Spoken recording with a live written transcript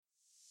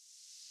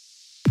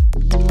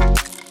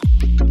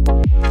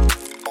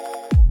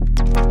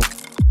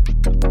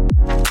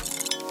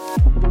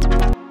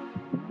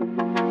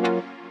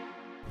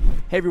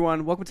Hey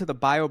everyone, welcome to the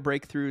Bio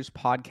Breakthroughs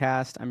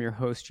podcast. I'm your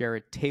host,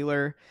 Jared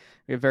Taylor.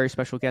 We have a very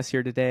special guest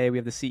here today. We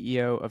have the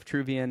CEO of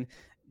Truvian,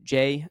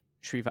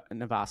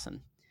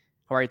 Srinivasan.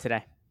 How are you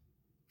today?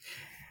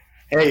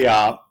 Hey,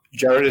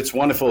 Jared, it's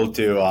wonderful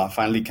to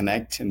finally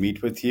connect and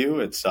meet with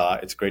you. It's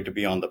great to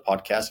be on the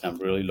podcast, and I'm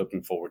really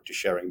looking forward to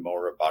sharing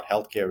more about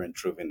healthcare and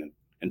Truvian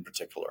in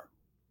particular.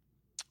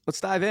 Let's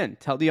dive in.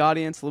 Tell the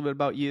audience a little bit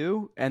about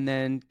you, and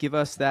then give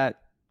us that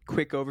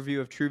quick overview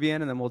of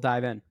Truvian, and then we'll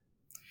dive in.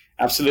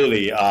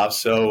 Absolutely. I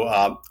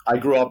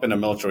grew up in a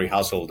military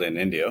household in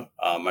India.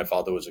 My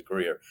father was a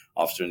career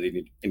officer in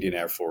the Indian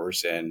Air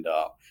Force, and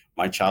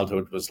my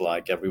childhood was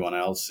like everyone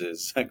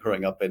else's.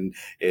 Growing up in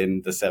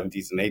the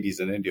 70s and 80s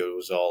in India, it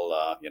was all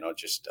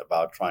just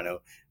about trying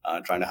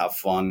to have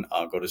fun,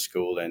 go to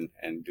school,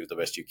 and do the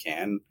best you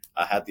can.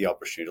 I had the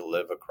opportunity to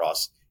live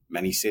across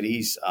many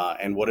cities.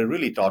 And what it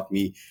really taught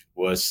me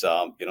was,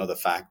 the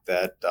fact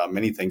that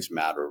many things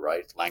matter,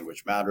 right?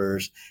 Language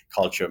matters,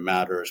 culture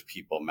matters,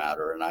 people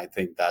matter. And I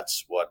think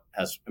that's what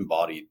has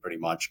embodied pretty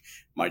much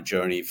my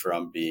journey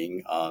from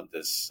being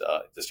this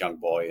young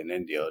boy in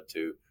India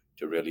to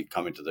really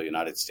coming to the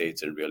United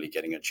States and really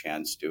getting a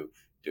chance to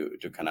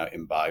kind of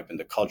imbibe in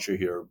the culture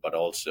here, but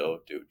also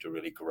to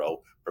really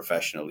grow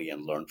professionally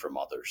and learn from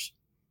others.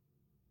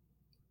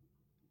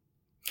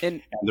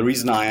 And the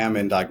reason I am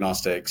in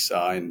diagnostics,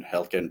 in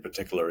healthcare in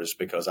particular, is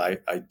because I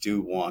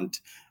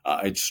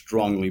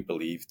strongly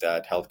believe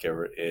that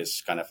healthcare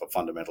is kind of a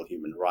fundamental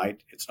human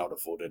right. It's not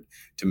afforded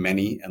to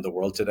many in the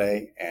world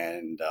today.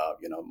 And,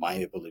 my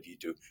ability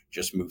to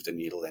just move the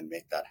needle and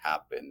make that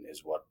happen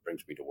is what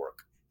brings me to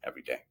work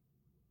every day.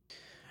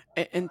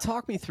 And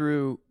talk me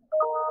through,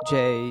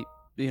 Jay,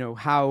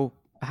 how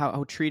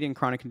treating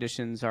chronic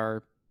conditions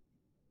are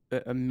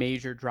a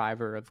major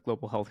driver of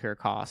global healthcare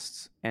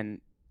costs. And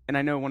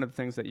I know one of the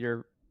things that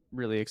you're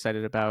really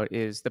excited about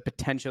is the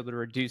potential to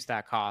reduce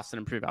that cost and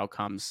improve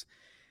outcomes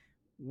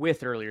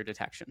with earlier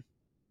detection.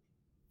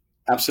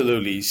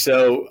 Absolutely.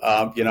 So,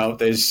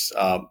 there's,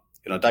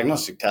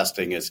 diagnostic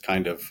testing is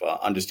kind of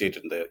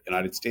understated in the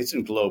United States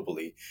and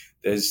globally.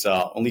 There's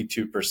only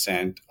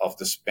 2% of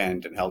the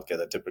spend in healthcare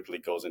that typically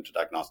goes into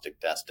diagnostic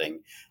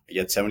testing,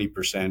 yet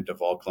 70% of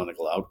all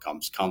clinical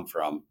outcomes come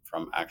from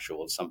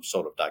actual some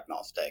sort of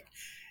diagnostic.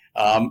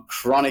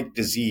 Chronic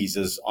disease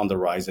is on the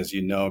rise, as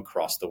you know,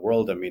 across the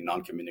world. I mean,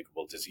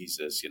 non-communicable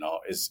diseases,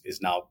 is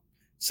now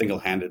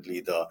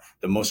single-handedly the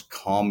most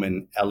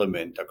common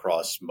element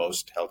across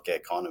most healthcare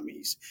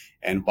economies.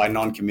 And by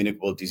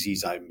non-communicable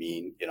disease, I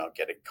mean,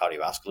 getting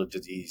cardiovascular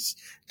disease,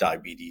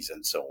 diabetes,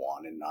 and so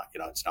on. And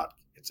it's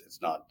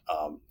not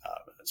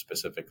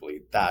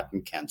specifically that,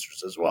 and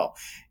cancers as well.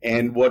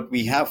 And what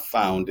we have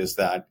found is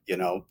that,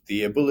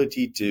 the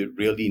ability to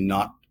really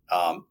not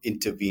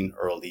intervene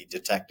early,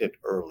 detect it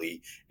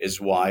early,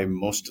 is why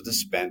most of the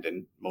spend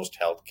in most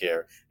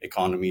healthcare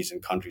economies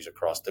and countries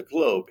across the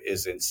globe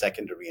is in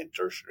secondary and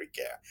tertiary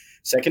care.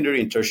 Secondary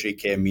and tertiary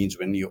care means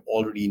when you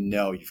already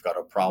know you've got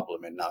a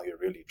problem and now you're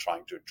really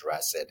trying to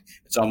address it.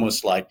 It's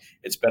almost like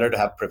it's better to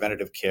have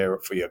preventative care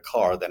for your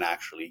car than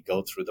actually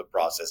go through the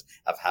process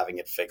of having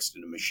it fixed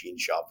in a machine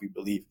shop. We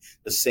believe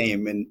the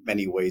same in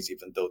many ways,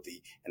 even though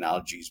the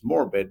analogy is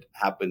morbid,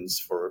 happens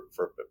for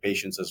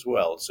patients as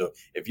well. So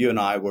if you and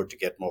I were to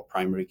get more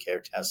primary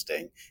care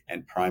testing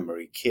and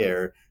primary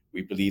care,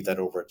 we believe that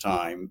over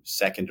time,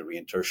 secondary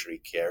and tertiary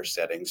care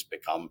settings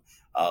become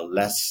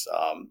less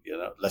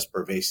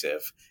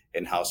pervasive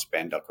in how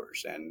spend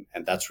occurs. And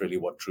that's really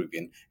what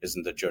Truvian is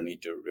in the journey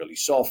to really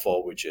solve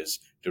for, which is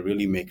to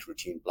really make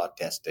routine blood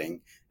testing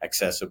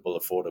accessible,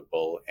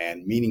 affordable,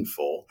 and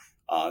meaningful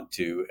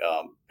to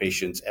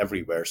patients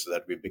everywhere, so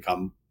that we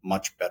become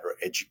much better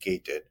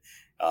educated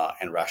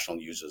and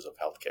rational users of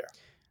healthcare.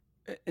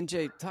 And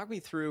Jay, talk me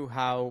through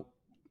how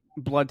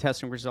blood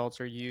testing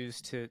results are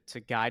used to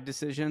guide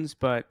decisions,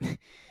 but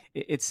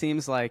it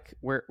seems like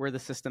where the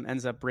system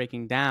ends up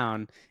breaking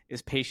down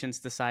is patients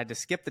decide to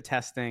skip the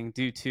testing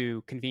due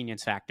to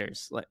convenience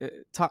factors.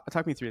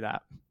 Talk me through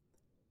that.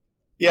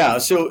 Yeah,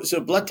 so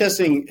blood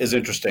testing is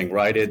interesting,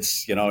 right?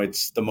 It's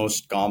the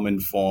most common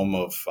form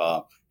of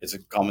it's a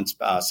common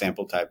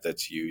sample type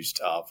that's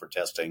used for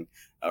testing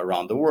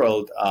around the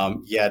world.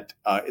 Yet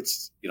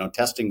it's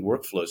testing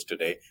workflows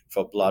today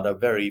for blood are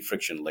very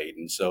friction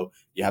laden. So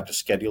you have to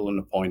schedule an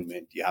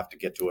appointment, you have to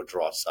get to a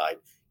draw site,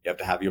 you have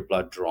to have your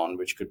blood drawn,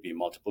 which could be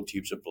multiple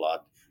tubes of blood.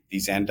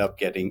 These end up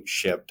getting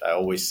shipped. I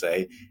always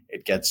say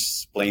it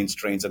gets planes,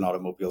 trains, and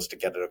automobiles to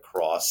get it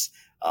across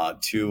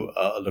to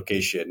a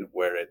location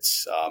where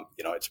it's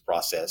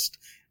processed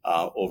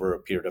over a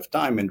period of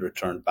time and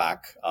returned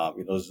back.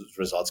 Those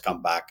results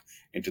come back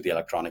into the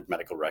electronic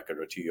medical record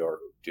or to your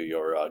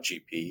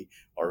GP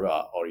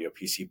or your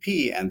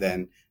PCP, and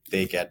then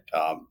they get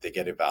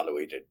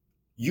evaluated.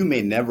 You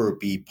may never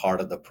be part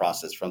of the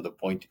process from the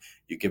point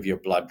you give your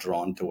blood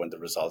drawn to when the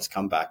results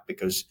come back,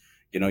 because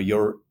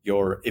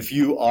if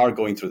you are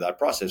going through that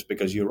process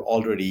because you're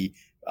already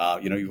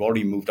you've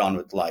already moved on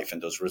with life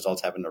and those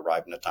results haven't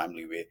arrived in a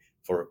timely way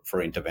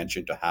for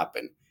intervention to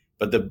happen.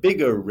 But the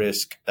bigger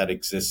risk that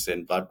exists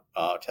in blood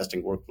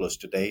testing workflows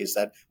today is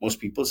that most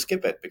people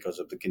skip it because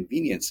of the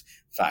convenience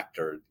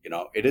factor.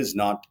 It is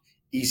not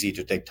easy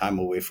to take time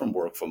away from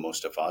work for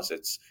most of us.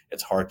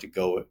 It's hard to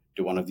go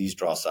to one of these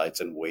draw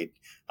sites and wait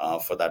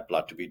for that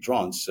blood to be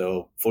drawn.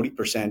 So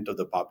 40% of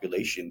the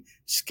population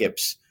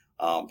skips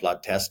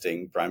blood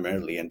testing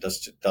primarily and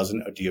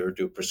doesn't adhere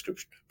to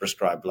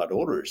prescribed blood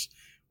orders.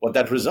 What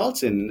that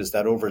results in is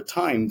that over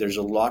time, there's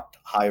a lot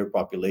higher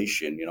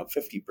population,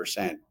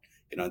 50%,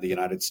 in the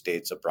United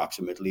States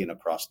approximately and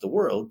across the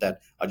world that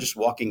are just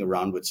walking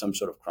around with some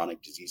sort of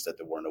chronic disease that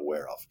they weren't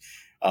aware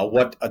of.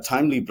 What a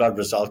timely blood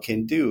result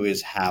can do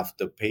is have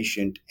the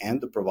patient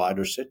and the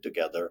provider sit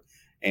together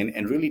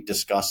and really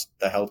discuss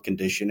the health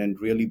condition,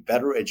 and really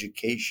better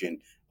education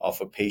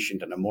of a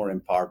patient and a more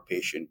empowered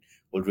patient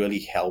will really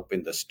help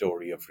in the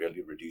story of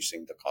really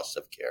reducing the cost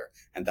of care.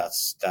 And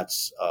that's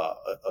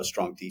a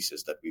strong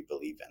thesis that we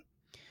believe in.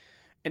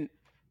 And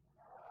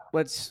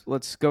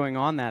let's going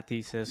on that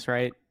thesis,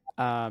 right?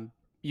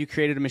 You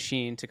created a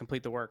machine to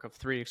complete the work of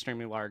 3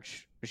 extremely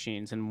large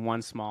machines in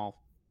one small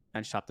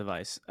benchtop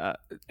device.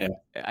 Yeah.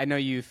 I know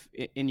you've,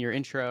 in your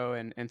intro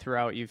and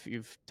throughout,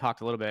 you've talked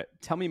a little bit.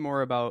 Tell me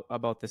more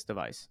about this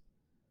device.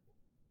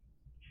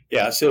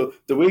 Yeah, so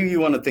the way we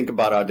want to think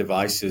about our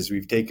devices,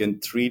 we've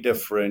taken 3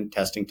 different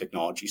testing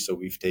technologies. So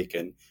we've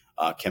taken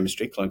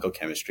chemistry, clinical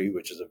chemistry,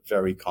 which is a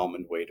very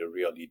common way to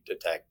really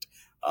detect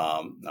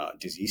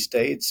disease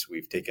states.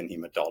 We've taken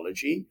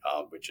hematology,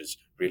 which is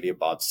really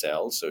about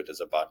cells. So it is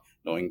about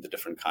knowing the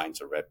different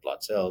kinds of red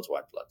blood cells,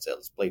 white blood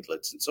cells,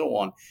 platelets, and so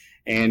on.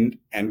 And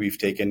we've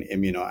taken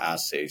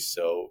immunoassays.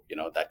 So,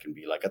 that can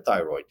be like a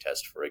thyroid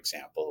test, for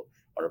example,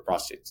 or a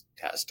prostate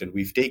test. And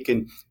we've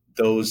taken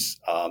those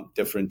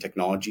different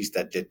technologies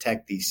that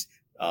detect these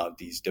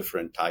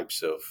different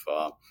types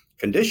of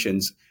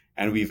conditions,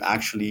 and we've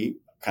actually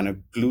kind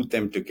of glued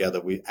them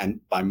together. And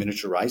by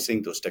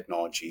miniaturizing those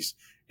technologies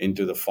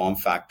into the form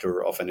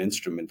factor of an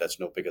instrument that's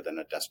no bigger than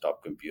a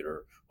desktop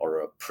computer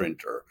or a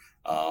printer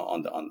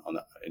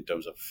in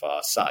terms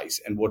of size.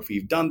 And what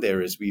we've done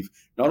there is we've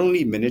not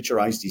only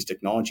miniaturized these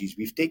technologies,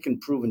 we've taken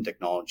proven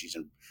technologies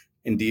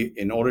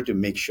in order to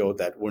make sure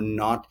that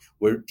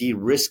we're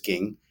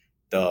de-risking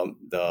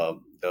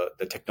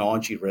the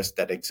technology risk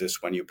that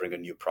exists when you bring a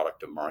new product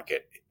to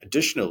market.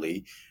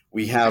 Additionally,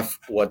 we have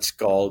what's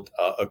called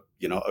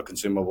a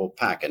consumable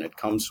pack, and it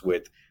comes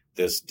with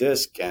this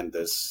disc and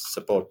this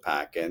support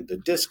pack. And the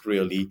disc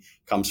really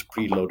comes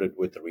preloaded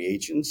with the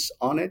reagents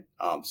on it.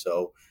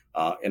 So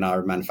in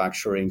our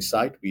manufacturing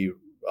site, we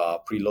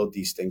preload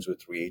these things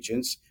with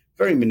reagents.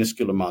 Very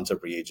minuscule amounts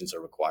of reagents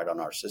are required on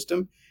our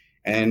system.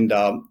 And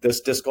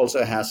this disc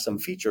also has some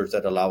features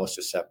that allow us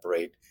to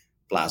separate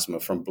plasma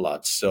from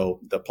blood. So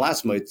the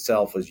plasma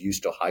itself is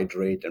used to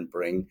hydrate and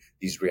bring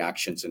these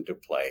reactions into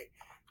play.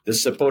 The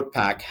support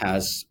pack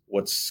has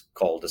what's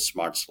called a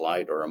smart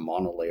slide, or a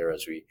monolayer,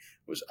 as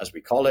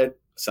we call it,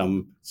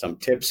 some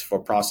tips for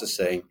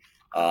processing,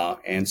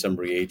 and some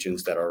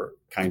reagents that are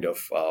kind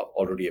of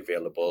already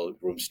available,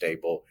 room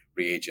stable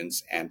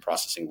reagents and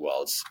processing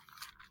wells.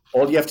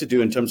 All you have to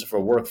do in terms of a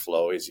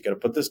workflow is you got to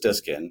put this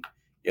disc in,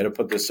 you got to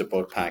put this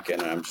support pack in,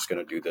 and I'm just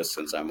going to do this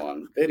since I'm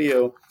on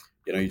video.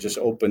 You just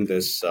open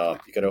this.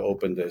 You got to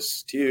open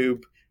this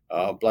tube,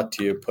 blood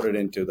tube, put it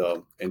into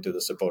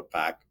the support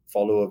pack.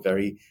 Follow a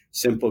very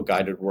simple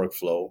guided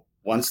workflow.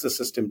 Once the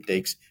system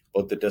takes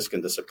both the disc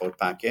and the support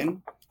pack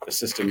in, the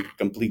system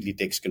completely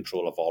takes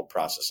control of all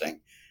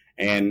processing.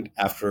 And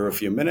after a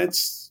few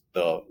minutes,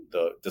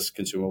 this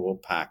consumable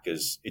pack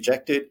is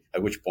ejected,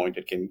 at which point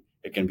it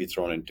can be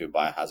thrown into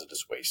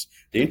biohazardous waste.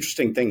 The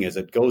interesting thing is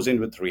it goes in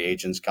with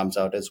reagents, comes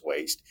out as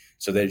waste.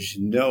 So there's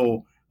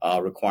no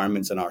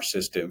requirements in our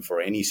system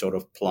for any sort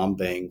of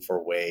plumbing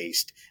for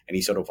waste, any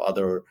sort of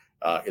other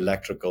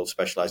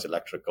specialized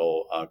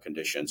electrical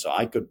conditions. So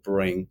I could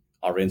bring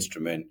our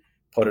instrument,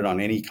 put it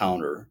on any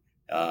counter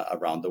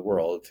around the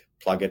world,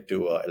 plug it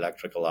to an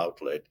electrical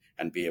outlet,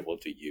 and be able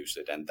to use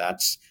it. And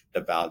that's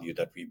the value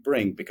that we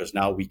bring, because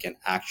now we can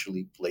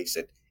actually place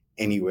it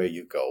anywhere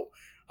you go.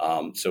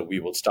 So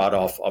we will start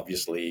off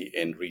obviously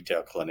in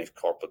retail clinics,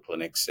 corporate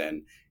clinics,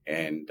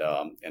 and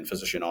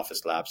physician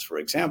office labs, for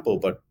example.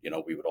 But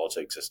we would also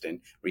exist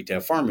in retail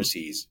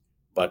pharmacies.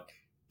 But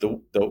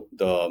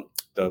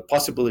the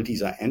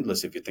possibilities are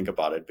endless if you think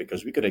about it,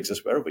 because we could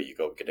exist wherever you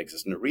go. We could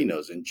exist in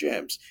arenas, in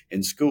gyms,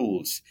 in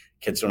schools.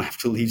 Kids don't have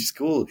to leave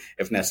school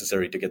if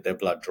necessary to get their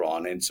blood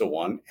drawn, and so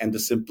on. And the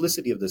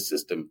simplicity of the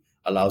system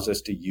allows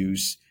us to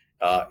use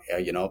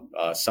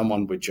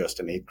someone with just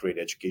an 8th grade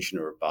education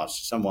or above,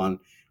 someone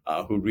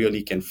who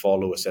really can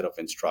follow a set of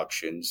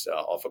instructions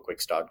of a quick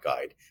start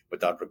guide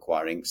without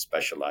requiring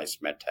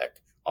specialized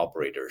medtech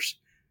operators.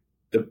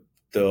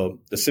 The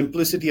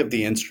simplicity of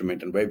the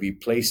instrument and where we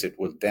place it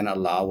will then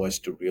allow us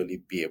to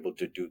really be able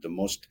to do the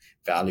most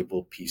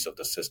valuable piece of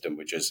the system,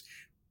 which is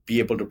be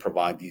able to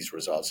provide these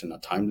results in a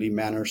timely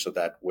manner, so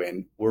that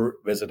when we're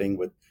visiting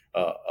with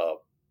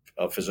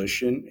a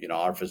physician,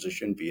 our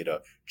physician, be it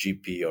a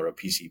GP or a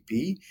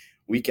PCP,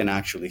 we can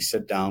actually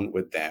sit down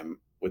with them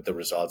with the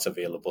results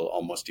available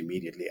almost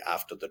immediately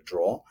after the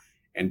draw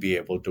and be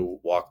able to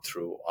walk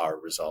through our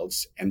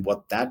results. And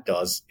what that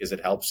does is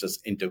it helps us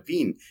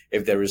intervene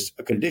if there is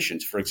a condition.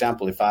 For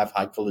example, if I have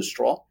high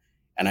cholesterol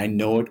and I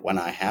know it when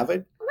I have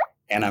it,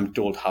 and I'm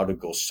told how to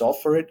go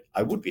solve for it,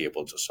 I would be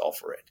able to solve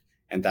for it.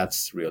 And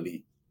that's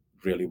really,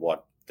 really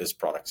what this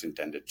product's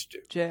intended to do.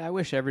 Jay, I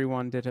wish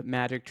everyone did a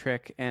magic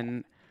trick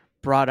and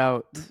brought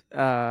out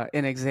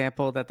an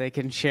example that they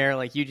can share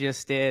like you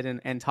just did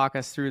and talk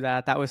us through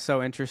that. That was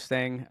so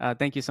interesting.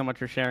 Thank you so much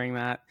for sharing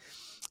that.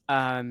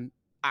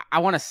 I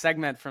want to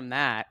segment from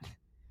that,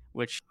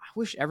 which I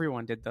wish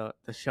everyone did the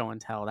show and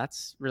tell.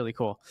 That's really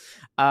cool.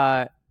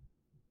 How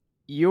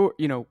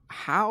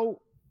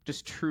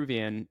does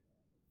Truvian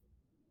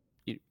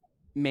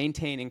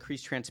maintain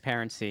increased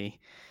transparency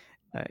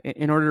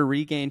in order to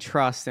regain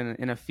trust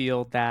in a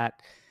field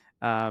that,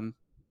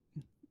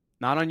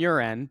 not on your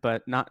end,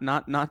 but not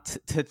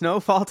to no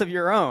fault of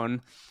your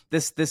own,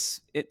 this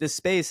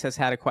space has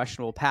had a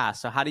questionable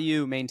past. So how do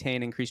you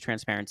maintain increased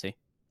transparency?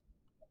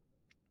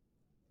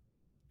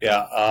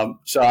 Yeah,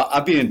 so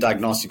I've been in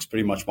diagnostics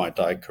pretty much my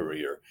entire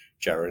career,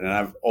 Jared, and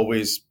I've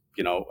always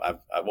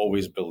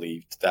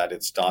believed that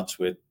it starts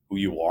with who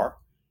you are,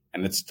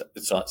 and it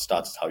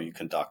starts how you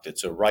conduct it.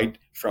 So right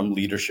from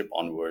leadership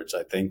onwards,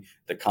 I think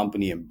the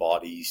company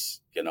embodies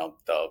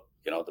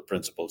the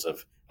principles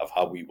of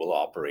how we will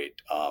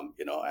operate,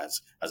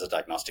 as a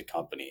diagnostic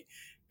company.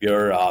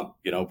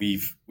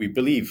 We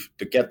believe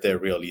to get there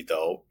really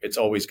though, it's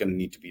always going to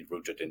need to be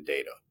rooted in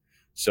data.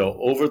 So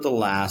over the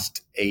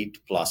last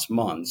 8+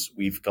 months,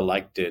 we've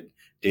collected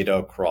data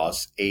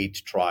across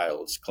 8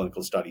 trials,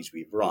 clinical studies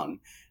we've run,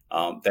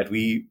 that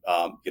we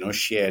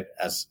shared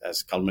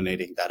as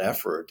culminating that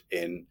effort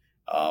in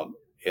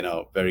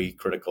a very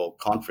critical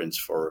conference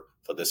for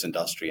this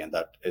industry, and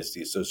that is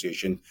the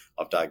Association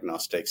of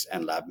Diagnostics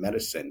and Lab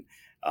Medicine,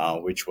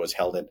 which was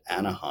held at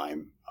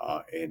Anaheim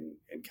in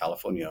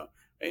California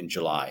in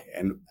July.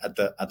 And at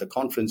the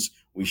conference,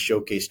 we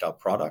showcased our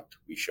product.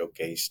 We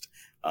showcased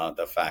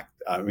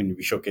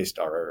we showcased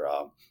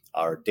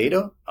our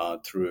data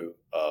through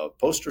a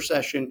poster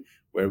session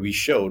where we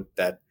showed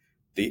that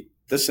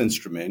this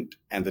instrument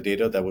and the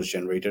data that was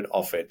generated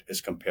off it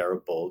is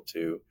comparable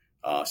to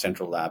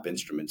central lab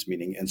instruments,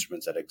 meaning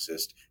instruments that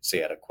exist,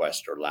 say, at a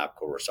Quest or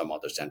LabCorp or some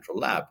other central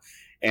lab.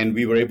 And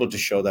we were able to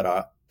show that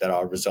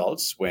our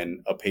results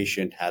when a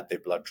patient had their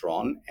blood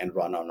drawn and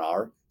run on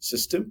our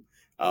system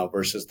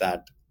versus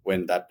that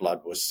when that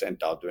blood was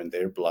sent out, when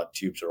their blood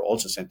tubes are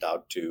also sent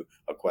out to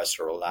a Quest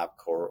or a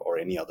LabCorp or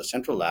any other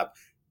central lab,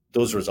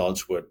 those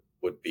results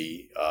would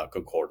be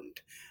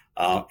concordant.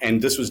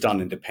 And this was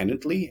done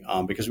independently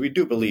because we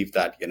do believe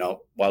that,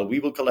 while we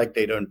will collect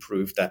data and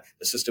prove that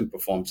the system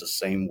performs the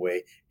same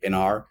way in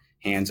our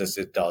hands as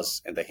it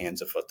does in the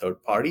hands of a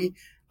third party,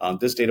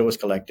 this data was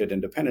collected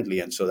independently.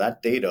 And so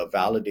that data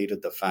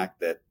validated the fact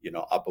that,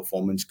 our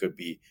performance could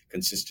be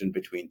consistent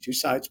between two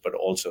sites, but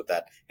also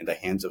that in the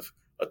hands of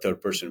a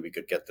third person, we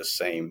could get the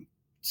same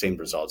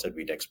results that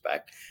we'd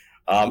expect.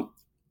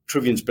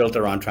 Truvian's built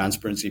around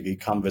transparency. If you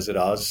come visit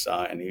us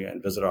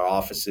and visit our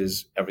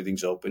offices,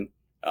 everything's open.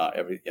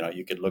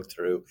 You could look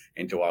through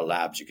into our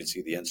labs. You can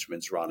see the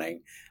instruments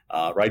running.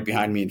 Right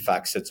behind me, in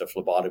fact, sits a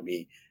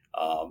phlebotomy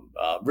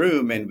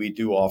room, and we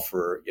do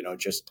offer,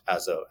 just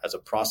as a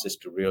process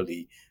to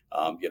really,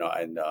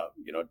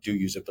 do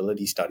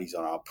usability studies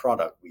on our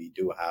product. We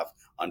do have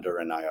under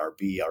an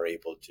IRB are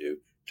able to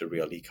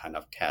really kind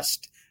of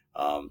test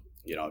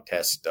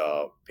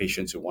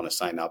patients who want to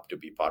sign up to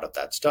be part of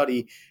that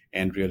study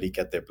and really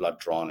get their blood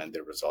drawn and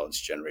their results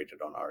generated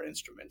on our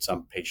instrument.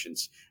 Some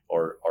patients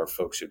or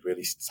folks who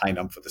really sign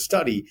up for the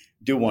study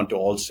do want to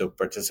also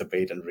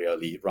participate and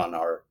really run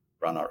our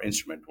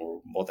instrument. We're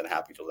more than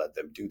happy to let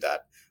them do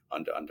that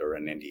under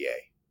an NDA.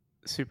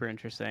 Super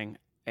interesting.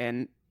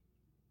 And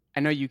I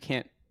know you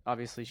can't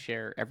obviously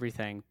share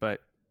everything, but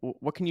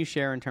what can you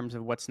share in terms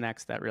of what's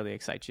next that really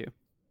excites you?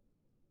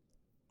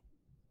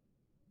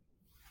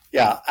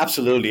 Yeah,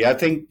 absolutely. I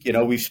think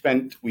we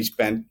spent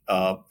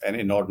an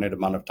inordinate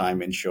amount of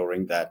time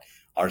ensuring that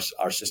our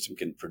system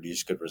can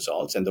produce good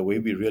results. And the way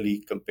we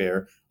really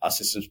compare our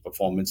system's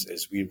performance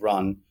is we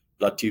run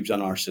blood tubes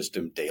on our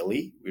system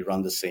daily. We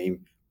run the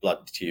same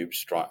blood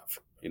tubes drawn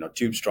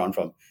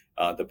from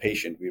the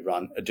patient. We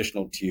run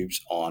additional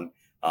tubes on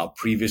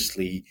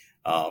previously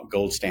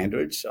gold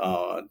standards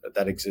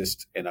that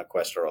exist in a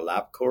Quest or a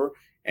LabCorp,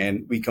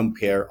 and we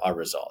compare our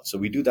results. So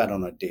we do that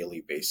on a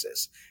daily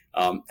basis.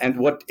 And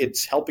what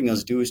it's helping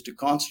us do is to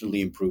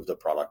constantly improve the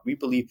product. We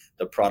believe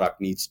the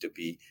product needs to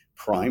be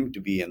primed to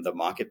be in the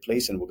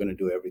marketplace, and we're going to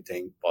do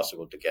everything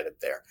possible to get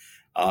it there.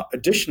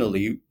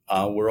 Additionally,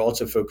 we're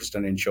also focused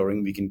on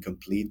ensuring we can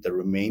complete the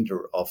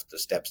remainder of the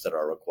steps that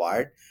are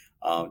required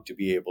to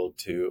be able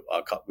to,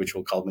 which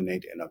will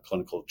culminate in a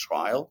clinical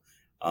trial.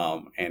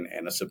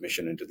 And a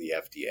submission into the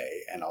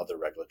FDA and other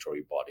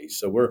regulatory bodies.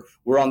 So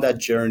we're on that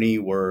journey.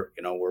 We're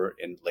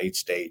in late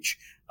stage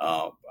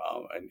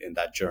in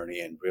that journey,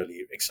 and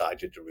really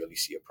excited to really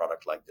see a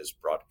product like this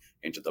brought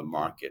into the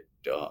market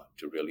to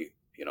really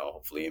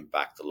hopefully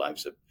impact the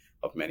lives of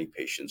of many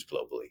patients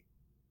globally.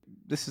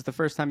 This is the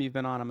first time you've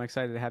been on. I'm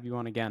excited to have you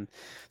on again.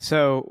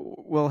 So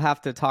we'll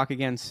have to talk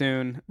again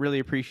soon. Really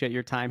appreciate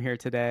your time here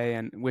today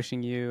and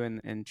wishing you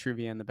and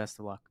Truvian the best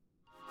of luck.